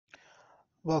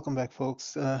Welcome back,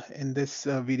 folks. In this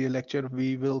video lecture,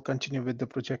 we will continue with the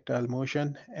projectile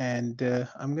motion, and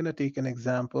I'm going to take an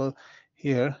example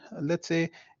here. Let's say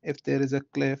if there is a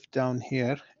cliff down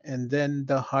here, and then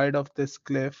the height of this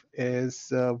cliff is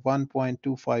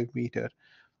 1.25 meter,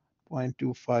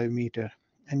 0.25 meter,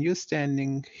 and you're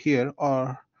standing here,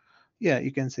 or yeah,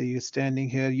 you can say you're standing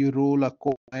here. You roll a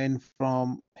coin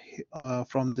from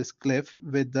this cliff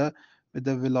with the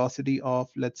velocity of,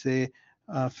 let's say,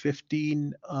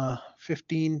 15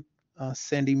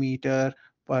 centimeter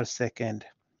per second,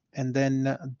 and then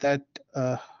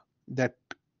that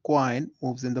coin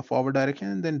moves in the forward direction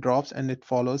and then drops, and it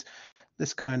follows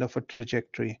this kind of a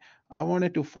trajectory. I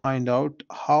wanted to find out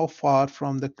how far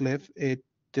from the cliff it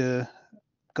uh,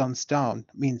 comes down,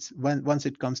 means when once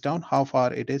it comes down, how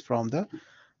far it is from the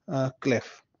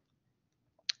cliff.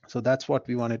 So that's what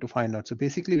we wanted to find out. So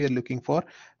basically we are looking for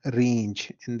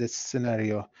range in this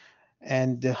scenario,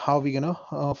 and how we gonna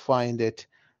find it.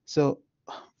 So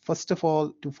first of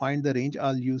all, to find the range,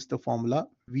 I'll use the formula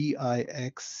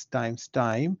Vix times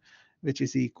time, which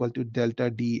is equal to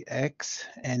delta dx.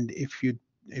 And if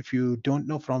you don't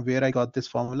know from where I got this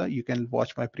formula, you can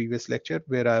watch my previous lecture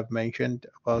where I've mentioned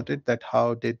about it, that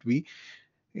how did we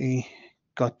eh,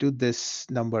 got to this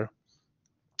number.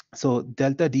 So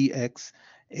delta dx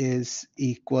is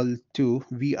equal to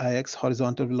Vix,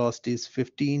 horizontal velocity is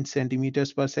 15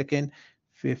 centimeters per second,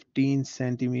 15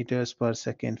 centimeters per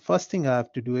second. First thing I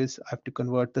have to do is I have to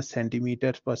convert the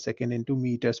centimeters per second into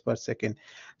meters per second.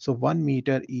 So 1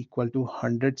 meter equal to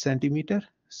 100 centimeter.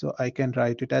 So I can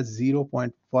write it as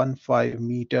 0.15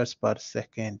 meters per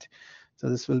second. So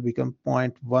this will become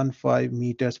 0.15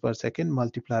 meters per second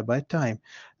multiplied by time.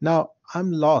 Now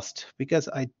I'm lost because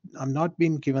I'm not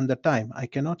being given the time. I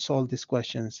cannot solve these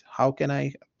questions. How can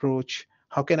I approach?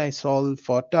 How can I solve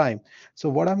for time? So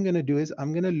what I'm going to do is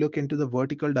I'm going to look into the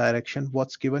vertical direction,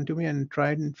 what's given to me, and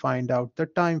try and find out the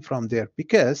time from there.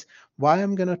 Because why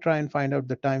I'm going to try and find out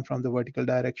the time from the vertical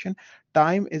direction?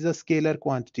 Time is a scalar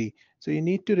quantity. So you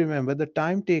need to remember the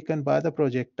time taken by the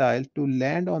projectile to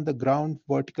land on the ground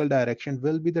vertical direction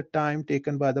will be the time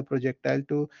taken by the projectile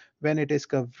to when it is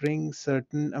covering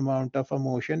certain amount of a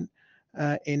motion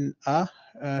in a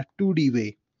 2D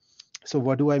way. So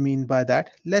what do I mean by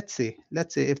that? Let's say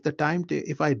if the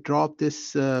if I drop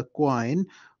this coin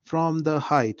from the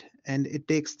height and it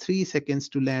takes 3 seconds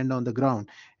to land on the ground,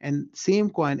 and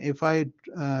same coin if I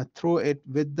throw it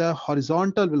with the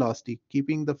horizontal velocity,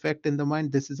 keeping the fact in the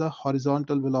mind, this is a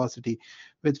horizontal velocity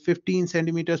with 15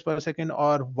 centimeters per second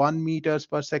or 1 meters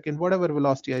per second, whatever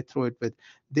velocity I throw it with,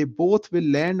 they both will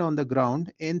land on the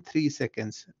ground in 3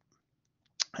 seconds.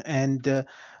 And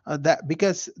that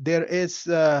because there is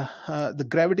the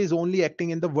gravity is only acting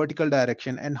in the vertical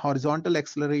direction, and horizontal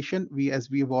acceleration, we, as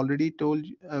we've already told,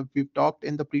 we've talked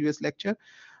in the previous lecture,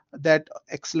 that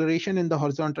acceleration in the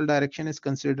horizontal direction is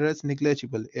considered as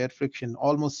negligible, air friction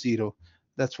almost zero.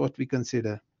 That's what we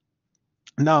consider.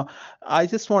 Now, I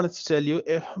just wanted to tell you,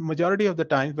 if majority of the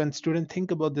time when students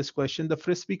think about this question, the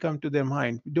frisbee come to their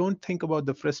mind. Don't think about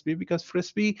the frisbee, because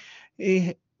frisbee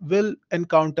will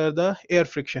encounter the air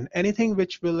friction. Anything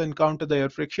which will encounter the air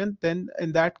friction, then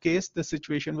in that case, the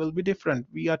situation will be different.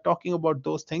 We are talking about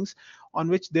those things on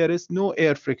which there is no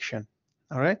air friction.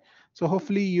 All right. So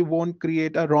hopefully you won't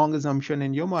create a wrong assumption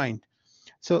in your mind.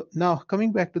 So now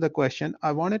coming back to the question,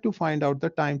 I wanted to find out the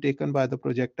time taken by the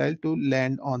projectile to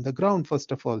land on the ground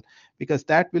first of all, because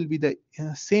that will be the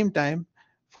same time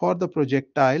for the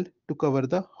projectile to cover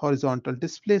the horizontal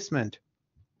displacement.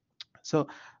 So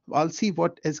I'll see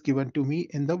what is given to me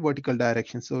in the vertical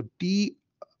direction. So dy,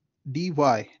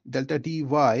 delta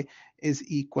dy is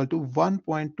equal to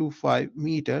 1.25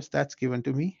 meters. That's given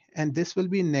to me. And this will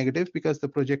be negative because the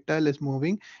projectile is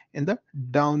moving in the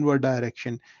downward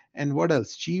direction. And what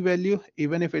else? G value,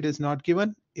 even if it is not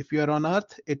given, if you are on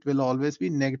Earth, it will always be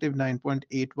negative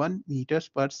 9.81 meters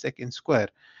per second square.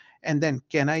 And then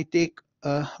can I take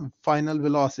a final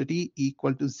velocity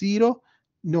equal to zero?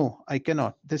 No, I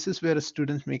cannot. This is where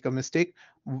students make a mistake.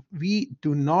 We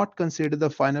do not consider the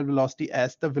final velocity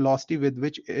as the velocity with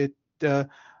which it uh,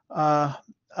 uh,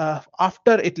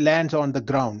 after it lands on the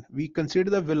ground. We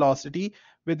consider the velocity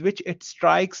with which it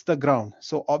strikes the ground.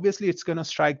 So obviously it's going to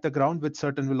strike the ground with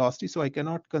certain velocity, so I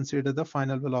cannot consider the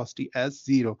final velocity as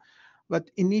zero. But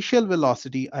initial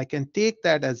velocity, I can take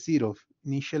that as zero.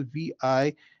 Initial vi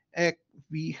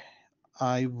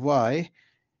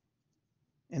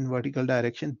in vertical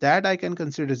direction, that I can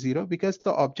consider zero because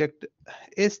the object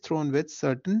is thrown with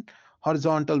certain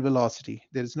horizontal velocity.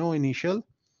 There is no initial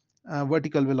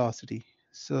vertical velocity.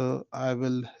 So I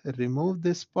will remove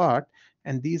this part,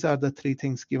 and these are the three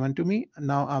things given to me.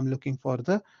 Now I'm looking for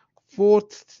the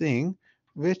fourth thing,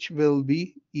 which will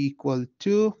be equal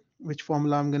to, which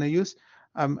formula I'm going to use.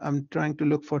 I'm trying to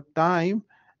look for time,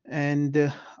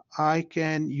 and I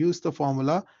can use the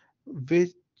formula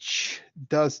which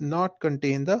does not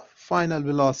contain the final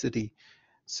velocity.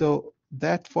 So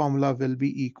that formula will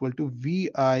be equal to vi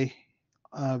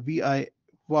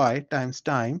y times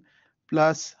time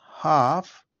plus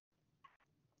half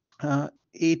at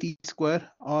square,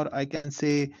 or I can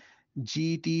say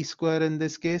gt square in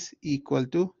this case, equal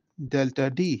to delta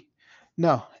d.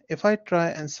 Now, if I try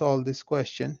and solve this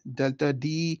question, delta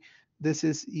d, this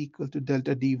is equal to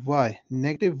delta dy,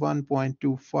 negative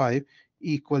 1.25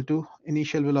 equal to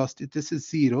initial velocity, this is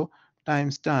 0,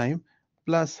 times time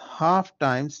plus half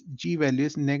times g value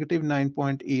is negative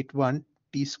 9.81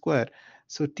 t square.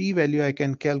 So t value I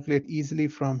can calculate easily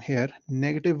from here,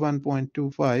 negative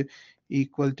 1.25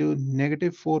 equal to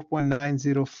negative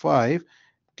 4.905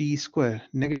 t square.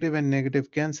 Negative and negative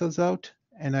cancels out,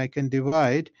 and I can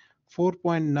divide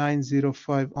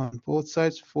 4.905 on both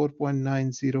sides.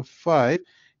 4.905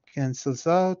 cancels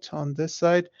out on this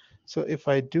side. So if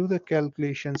I do the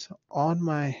calculations on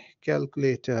my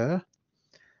calculator,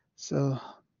 so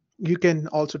you can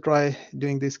also try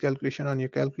doing this calculation on your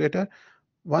calculator.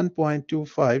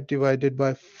 1.25 divided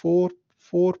by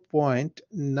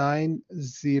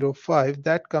 4.905,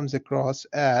 that comes across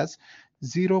as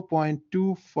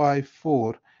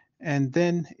 0.254, and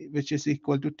then which is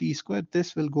equal to t squared.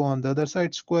 This will go on the other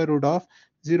side, square root of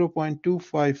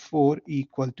 0.254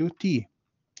 equal to t.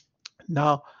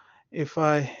 Now if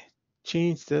I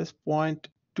change this,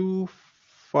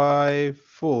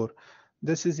 0.254,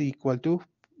 this is equal to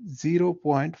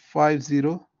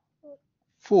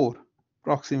 0.504,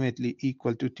 approximately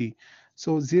equal to t.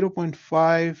 So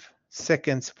 0.5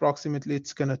 seconds approximately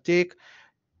it's going to take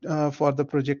for the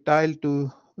projectile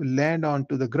to land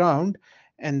onto the ground.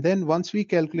 And then once we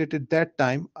calculated that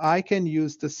time, I can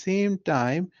use the same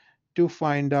time to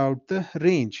find out the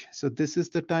range. So this is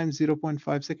the time,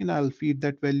 0.5 second. I'll feed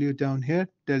that value down here.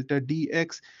 Delta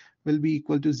dx will be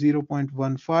equal to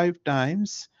 0.15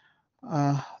 times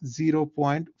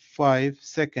 0.5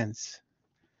 seconds.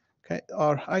 Okay,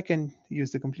 or I can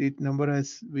use the complete number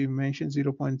as we mentioned,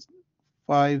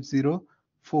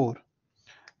 0.504.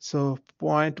 So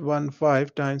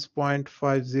 0.15 times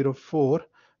 0.504,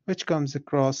 which comes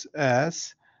across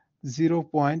as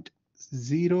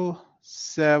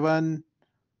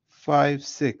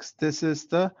 0.0756. This is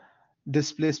the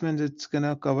displacement it's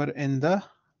gonna cover in the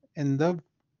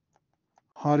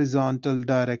horizontal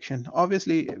direction.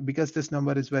 Obviously, because this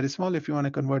number is very small, if you want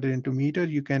to convert it into meter,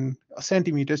 you can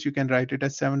centimeters, you can write it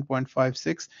as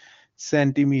 7.56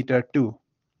 centimeter 2.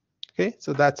 Okay,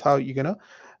 so that's how you're gonna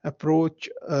approach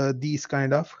these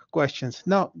kind of questions.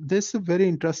 Now this is a very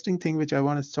interesting thing which I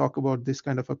want to talk about, this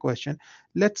kind of a question.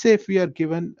 Let's say if we are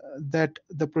given that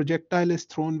the projectile is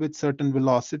thrown with certain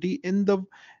velocity in the,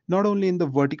 not only in the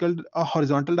vertical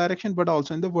horizontal direction, but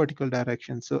also in the vertical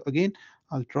direction. So again,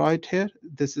 I'll draw it here.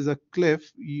 This is a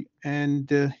cliff, and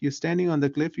you're standing on the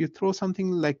cliff, you throw something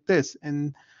like this,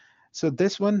 and so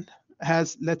this one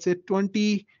has, let's say,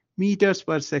 20 meters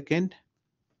per second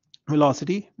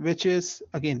velocity, which is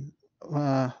again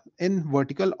in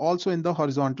vertical, also in the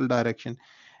horizontal direction.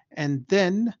 And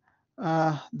then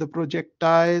the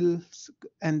projectiles,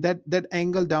 and that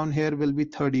angle down here will be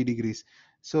 30 degrees.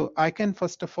 So I can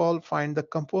first of all find the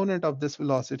component of this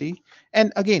velocity,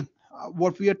 and again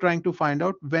what we are trying to find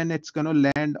out, when it's going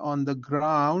to land on the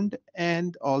ground,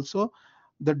 and also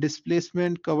the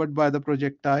displacement covered by the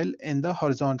projectile in the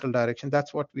horizontal direction.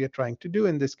 That's what we are trying to do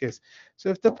in this case. So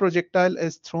if the projectile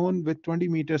is thrown with 20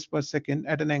 meters per second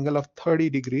at an angle of 30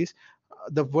 degrees,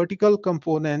 the vertical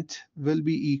component will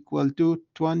be equal to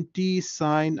 20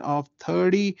 sine of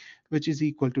 30, which is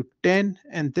equal to 10,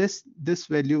 and this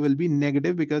value will be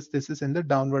negative because this is in the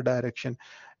downward direction.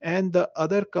 And the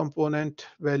other component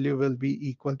value will be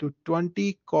equal to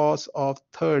 20 cos of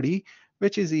 30,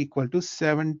 which is equal to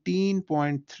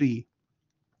 17.3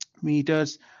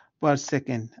 meters per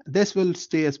second. This will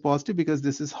stay as positive because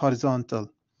this is horizontal.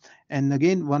 And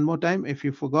again, one more time, if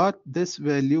you forgot, this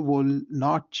value will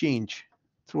not change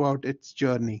throughout its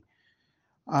journey.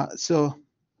 So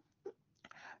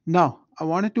now I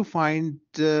wanted to find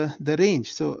the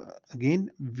range. So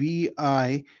again, vi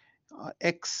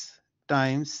x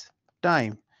times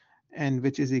time, and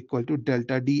which is equal to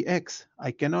delta dx.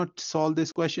 I cannot solve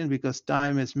this question because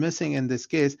time is missing in this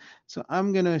case. So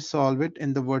I'm going to solve it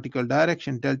in the vertical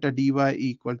direction. Delta dy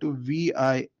equal to viy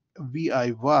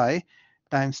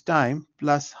times time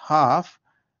plus half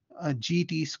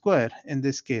gt square in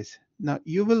this case. Now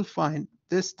you will find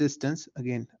this distance,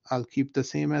 again I'll keep the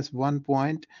same as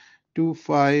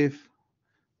 1.25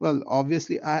 Well,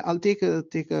 obviously, I'll take a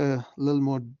little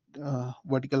more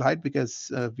vertical height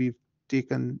because we've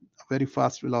taken a very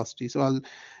fast velocity. So I'll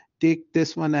take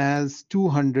this one as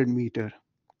 200 meter.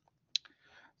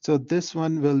 So this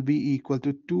one will be equal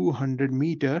to 200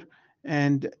 meter,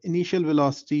 and initial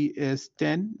velocity is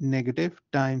 10 negative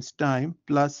times time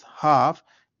plus half.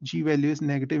 G value is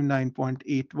negative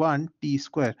 9.81 t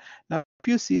square. Now, if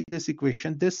you see this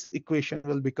equation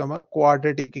will become a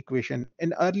quadratic equation.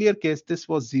 In earlier case, this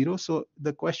was zero, so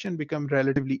the question become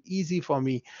relatively easy for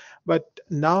me. But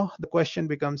now the question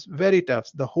becomes very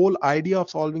tough. The whole idea of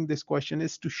solving this question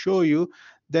is to show you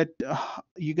that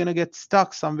you're gonna get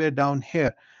stuck somewhere down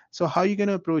here. So how are you going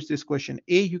to approach this question?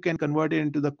 A, you can convert it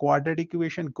into the quadratic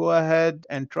equation. Go ahead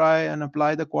and try and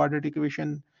apply the quadratic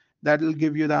equation. That will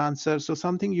give you the answer. So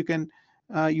something you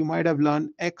might have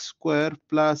learned x square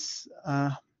plus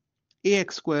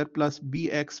ax square plus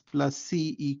bx plus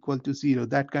c equal to 0,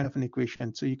 that kind of an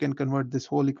equation. So you can convert this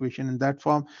whole equation in that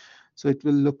form. So it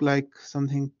will look like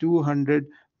something 200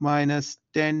 minus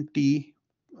 10t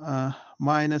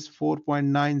minus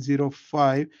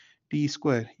 4.905 t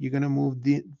square. You're going to move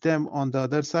them on the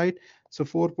other side. So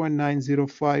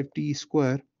 4.905 t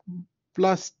square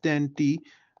plus 10t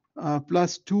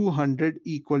plus 200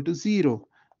 equal to 0.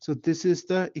 So this is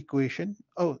the equation.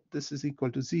 Oh, this is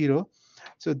equal to 0.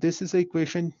 So this is the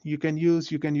equation you can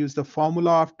use. You can use the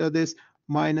formula after this,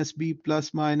 minus b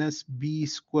plus minus b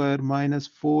square minus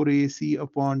 4ac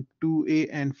upon 2a,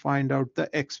 and find out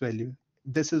the x value.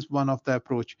 This is one of the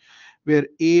approach where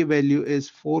a value is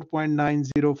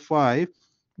 4.905,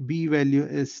 b value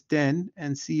is 10,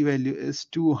 and c value is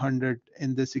 200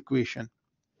 in this equation.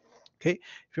 Okay,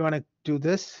 if you want to do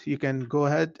this, you can go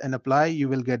ahead and apply. You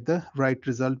will get the right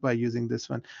result by using this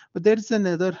one. But there is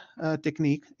another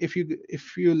technique. If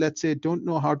you let's say don't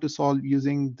know how to solve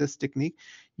using this technique,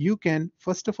 you can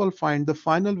first of all find the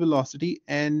final velocity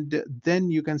and then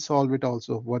you can solve it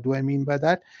also. What do I mean by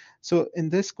that? So in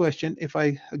this question, if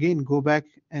I again go back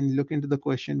and look into the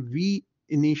question, v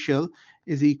initial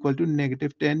is equal to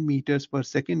negative 10 meters per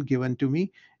second given to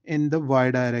me in the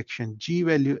y direction. G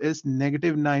value is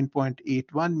negative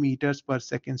 9.81 meters per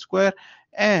second square.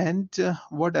 And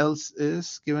what else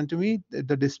is given to me?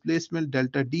 The displacement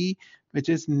delta D, which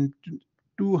is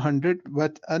 200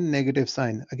 with a negative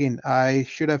sign. Again, I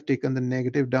should have taken the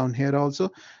negative down here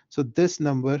also. So this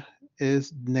number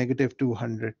is negative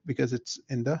 200 because it's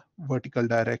in the vertical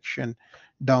direction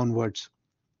downwards.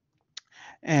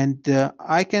 And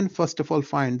I can first of all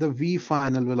find the v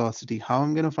final velocity. How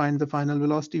I'm going to find the final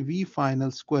velocity? V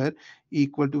final square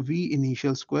equal to v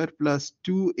initial square plus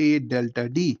 2a delta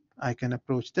d. I can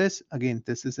approach this. Again,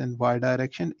 this is in y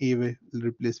direction. A will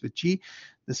replace with g.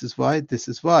 This is y. This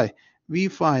is y. V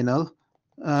final,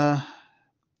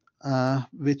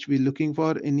 which we're looking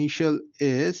for, initial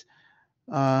is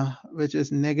which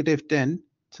is negative 10.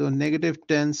 So negative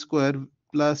 10 square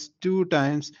plus 2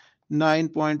 times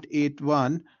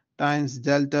 9.81 times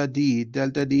delta D.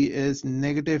 Delta D is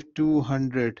negative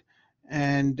 200.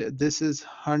 And this is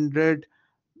 100.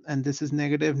 And this is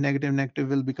negative. Negative, negative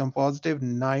will become positive.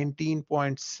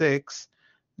 19.6.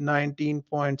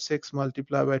 19.6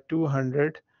 multiplied by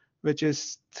 200, which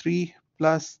is 3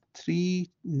 plus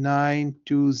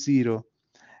 3920,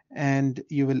 and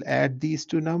you will add these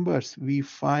two numbers. V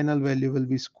final value will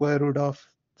be square root of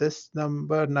this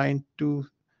number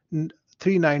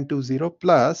 3920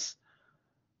 plus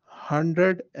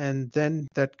 100, and then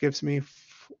that gives me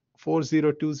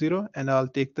 4020, and I'll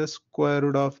take the square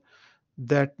root of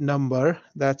that number.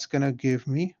 That's gonna give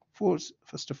me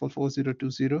first of all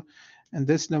 4020, and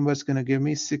this number is gonna give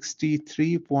me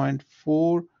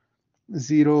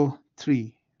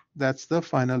 63.403. That's the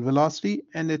final velocity,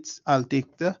 and I'll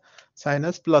take the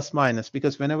sinus plus minus,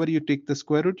 because whenever you take the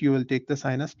square root, you will take the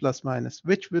sinus plus minus.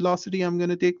 Which velocity I'm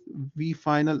going to take? V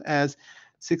final as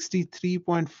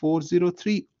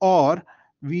 63.403 or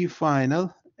V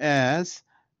final as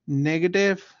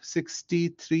negative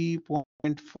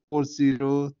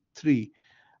 63.403.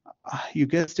 You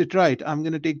guessed it right. I'm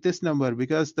going to take this number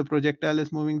because the projectile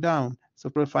is moving down. So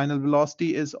final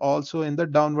velocity is also in the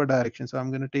downward direction. So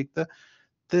I'm going to take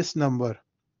this number.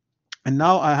 And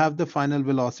now I have the final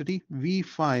velocity, V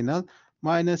final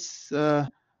minus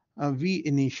V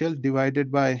initial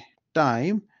divided by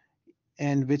time,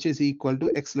 and which is equal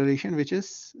to acceleration, which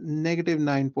is negative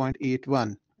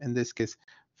 9.81 in this case.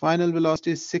 Final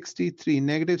velocity is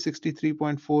negative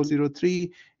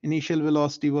 63.403. Initial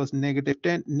velocity was negative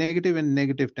 10, negative and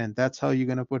negative 10. That's how you're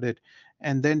going to put it.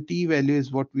 And then t value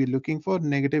is what we're looking for,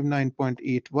 negative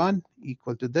 9.81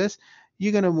 equal to this.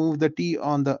 You're going to move the t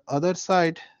on the other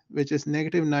side. which is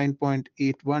negative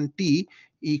 9.81 t,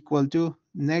 equal to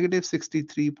negative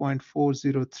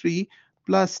 63.403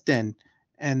 plus 10.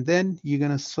 And then you're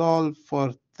going to solve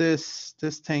for this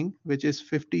thing, which is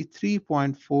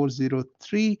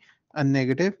 53.403, a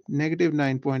negative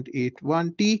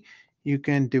 9.81 t. You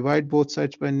can divide both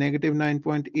sides by negative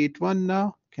 9.81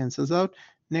 now, cancels out,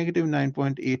 negative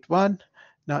 9.81.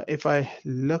 Now if I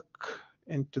look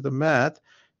into the math,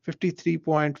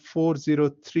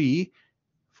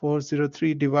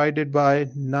 53.403 divided by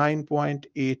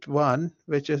 9.81,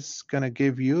 which is going to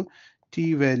give you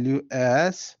t value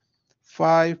as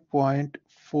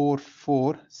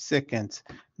 5.44 seconds.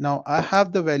 Now I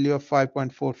have the value of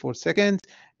 5.44 seconds,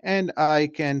 and I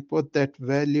can put that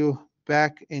value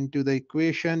back into the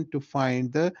equation to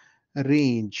find the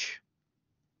range.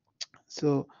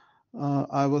 So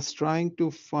I was trying to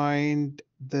find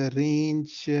the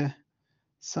range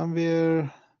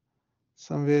somewhere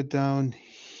down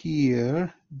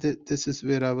here. This is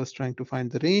where I was trying to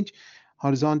find the range.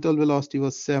 Horizontal velocity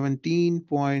was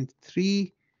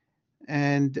 17.3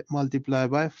 and multiply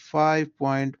by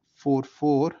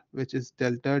 5.44, which is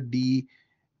delta d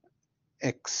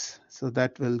x. So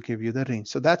that will give you the range.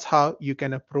 So that's how you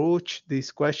can approach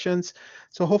these questions.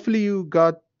 So hopefully you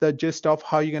got the gist of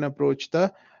how you can approach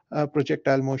the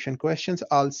projectile motion questions.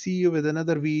 I'll see you with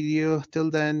another video. Till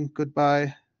then,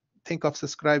 goodbye. Think of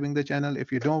subscribing the channel.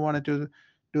 If you don't want to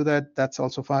do that, that's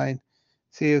also fine.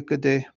 See you. Good day.